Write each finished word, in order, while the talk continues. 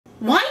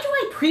Why do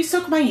I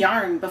pre-soak my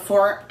yarn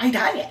before I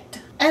dye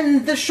it?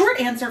 And the short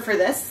answer for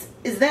this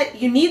is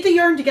that you need the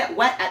yarn to get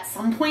wet at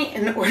some point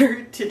in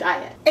order to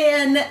dye it.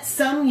 And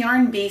some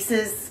yarn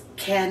bases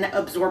can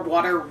absorb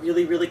water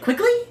really, really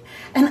quickly,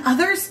 and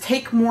others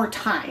take more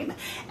time.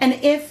 And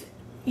if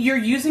you're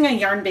using a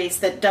yarn base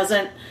that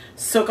doesn't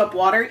soak up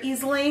water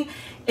easily,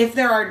 if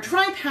there are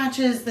dry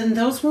patches, then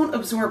those won't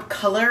absorb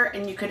color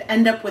and you could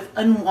end up with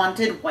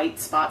unwanted white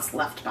spots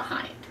left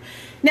behind.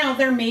 Now,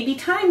 there may be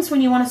times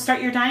when you want to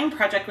start your dyeing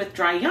project with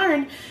dry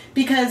yarn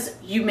because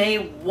you may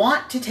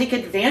want to take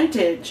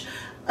advantage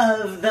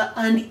of the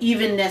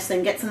unevenness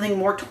and get something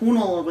more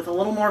tonal with a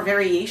little more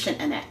variation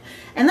in it.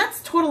 And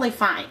that's totally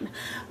fine.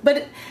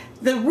 But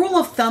the rule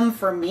of thumb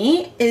for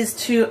me is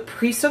to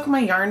pre-soak my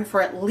yarn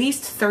for at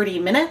least 30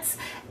 minutes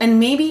and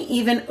maybe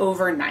even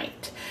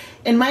overnight.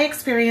 In my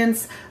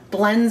experience,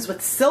 blends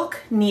with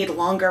silk need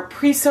longer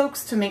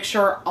pre-soaks to make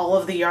sure all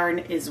of the yarn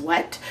is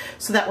wet,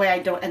 so that way I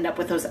don't end up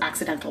with those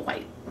accidental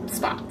white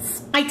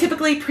spots. I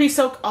typically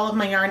pre-soak all of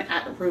my yarn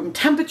at room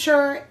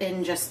temperature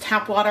in just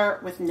tap water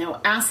with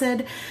no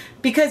acid,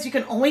 because you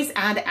can always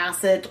add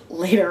acid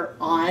later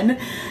on.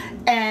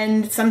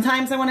 And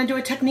sometimes I want to do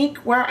a technique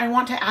where I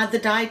want to add the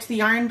dye to the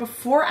yarn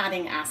before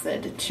adding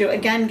acid to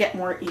again get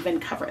more even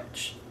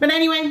coverage. But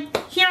anyway,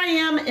 here I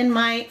am in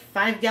my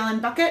 5-gallon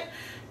bucket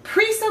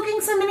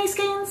pre-soaking some mini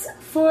skeins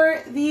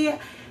for the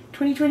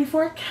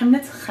 2024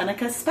 Chemknits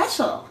Hanukkah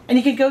special. And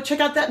you can go check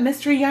out that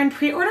mystery yarn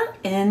pre-order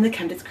in the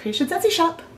Chemknits Creations Etsy shop.